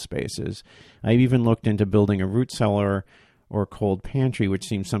cool spaces. I've even looked into building a root cellar or cold pantry, which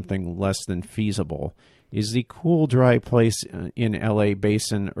seems something less than feasible. Is the cool, dry place in LA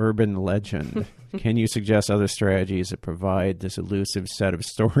Basin urban legend? Can you suggest other strategies that provide this elusive set of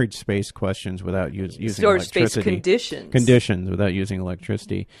storage space questions without using storage electricity? Storage space Conditions without using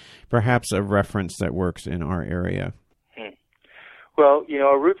electricity. Perhaps a reference that works in our area. Well,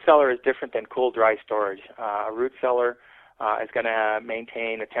 a root cellar is different than cool, dry storage. A root cellar is going to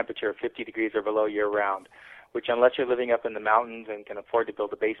maintain a temperature of 50 degrees or below year-round, which unless you're living up in the mountains and can afford to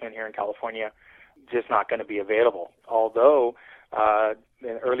build a basement here in California, just not going to be available. Although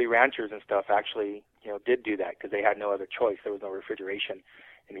the early ranchers and stuff actually, did do that because they had no other choice. There was no refrigeration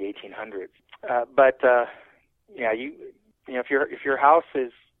in the 1800s. If your house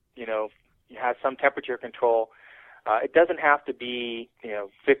is, has some temperature control, it doesn't have to be,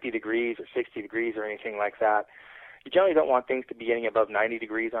 50 degrees or 60 degrees or anything like that. You generally don't want things to be getting above 90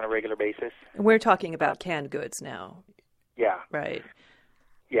 degrees on a regular basis. We're talking about canned goods now. Yeah. Right.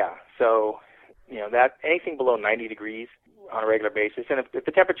 Yeah. So, that anything below 90 degrees on a regular basis, and if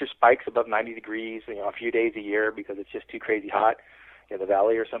the temperature spikes above 90 degrees, a few days a year because it's just too crazy hot in the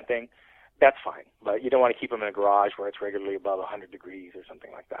valley or something, that's fine. But you don't want to keep them in a garage where it's regularly above 100 degrees or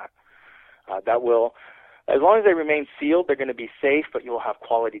something like that. That will, as long as they remain sealed, they're going to be safe, but you'll have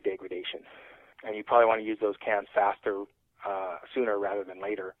quality degradation. And you probably want to use those cans faster, sooner rather than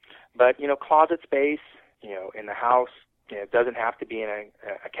later. But, closet space, in the house, it doesn't have to be in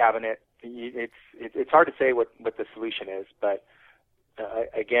a cabinet. It's hard to say what the solution is, but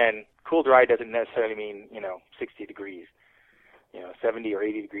again, cool dry doesn't necessarily mean 60 degrees. 70 or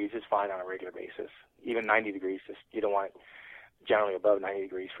 80 degrees is fine on a regular basis. Even 90 degrees, you don't want generally above 90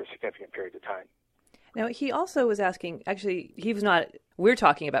 degrees for significant periods of time. Now, he also was asking, actually, we're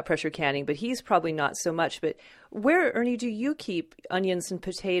talking about pressure canning, but he's probably not so much. But where, Ernie, do you keep onions and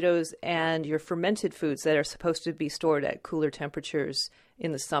potatoes and your fermented foods that are supposed to be stored at cooler temperatures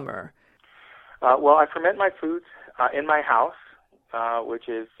in the summer? Well, I ferment my foods in my house, which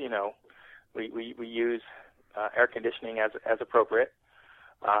is, we use air conditioning as appropriate,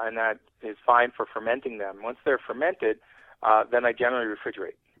 and that is fine for fermenting them. Once they're fermented, then I generally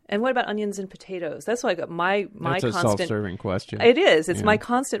refrigerate. And what about onions and potatoes? That's like my That's a constant self-serving question. It is. It's my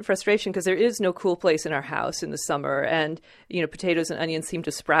constant frustration because there is no cool place in our house in the summer, and potatoes and onions seem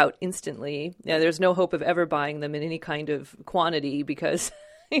to sprout instantly. There's no hope of ever buying them in any kind of quantity because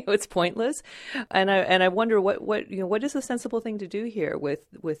it's pointless. And I wonder what is the sensible thing to do here with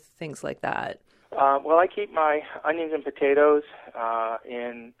things like that? Well, I keep my onions and potatoes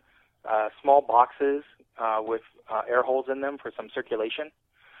in small boxes with air holes in them for some circulation.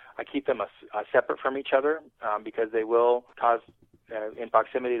 I keep them separate from each other because they will cause, in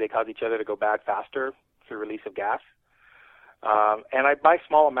proximity, they cause each other to go bad faster through release of gas. And I buy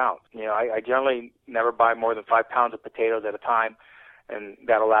small amounts. I generally never buy more than 5 pounds of potatoes at a time, and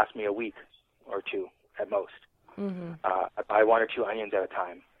that'll last me a week or two at most. Mm-hmm. I buy 1 or 2 onions at a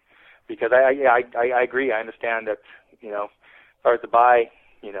time because I agree. I understand that, if I was to buy,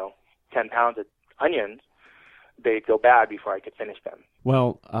 10 pounds of onions, they'd go bad before I could finish them.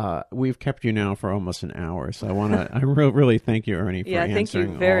 Well, we've kept you now for almost an hour, so I really thank you, Ernie, for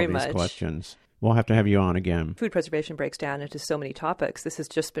answering all these questions. We'll have to have you on again. Food preservation breaks down into so many topics. This has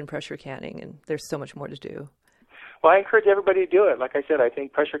just been pressure canning, and there's so much more to do. Well, I encourage everybody to do it. Like I said, I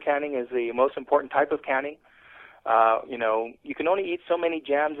think pressure canning is the most important type of canning. You can only eat so many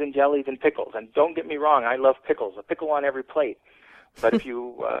jams and jellies and pickles. And don't get me wrong, I love pickles. A pickle on every plate. But if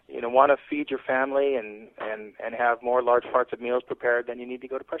you want to feed your family and have more large parts of meals prepared, then you need to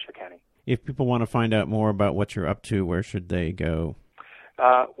go to pressure canning. If people want to find out more about what you're up to, where should they go?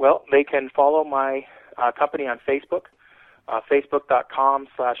 Well, they can follow my company on Facebook,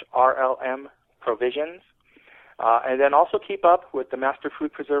 facebook.com/RLM Provisions. And then also keep up with the Master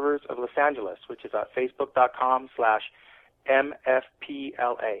Food Preservers of Los Angeles, which is at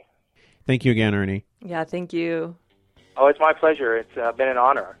facebook.com/MFPLA. Thank you again, Ernie. Yeah, thank you. Oh, it's my pleasure. It's been an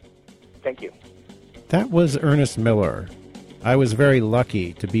honor. Thank you. That was Ernest Miller. I was very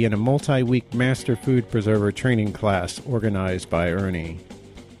lucky to be in a multi-week Master Food Preserver training class organized by Ernie.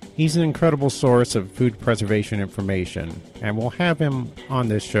 He's an incredible source of food preservation information, and we'll have him on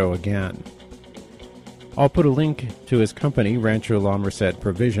this show again. I'll put a link to his company, Rancho La Merced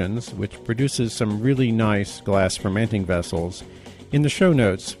Provisions, which produces some really nice glass fermenting vessels, in the show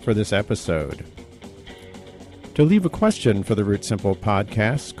notes for this episode. To leave a question for the Root Simple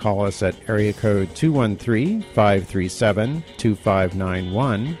podcast, call us at area code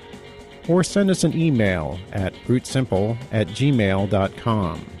 213-537-2591 or send us an email at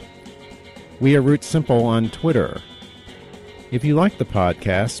rootsimple@gmail.com. We are Root Simple on Twitter. If you like the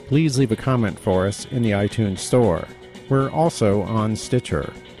podcast, please leave a comment for us in the iTunes Store. We're also on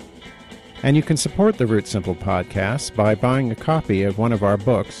Stitcher. And you can support the Root Simple podcast by buying a copy of one of our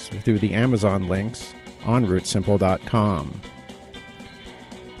books through the Amazon links on rootsimple.com.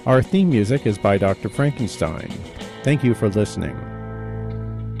 Our theme music is by Dr. Frankenstein. Thank you for listening.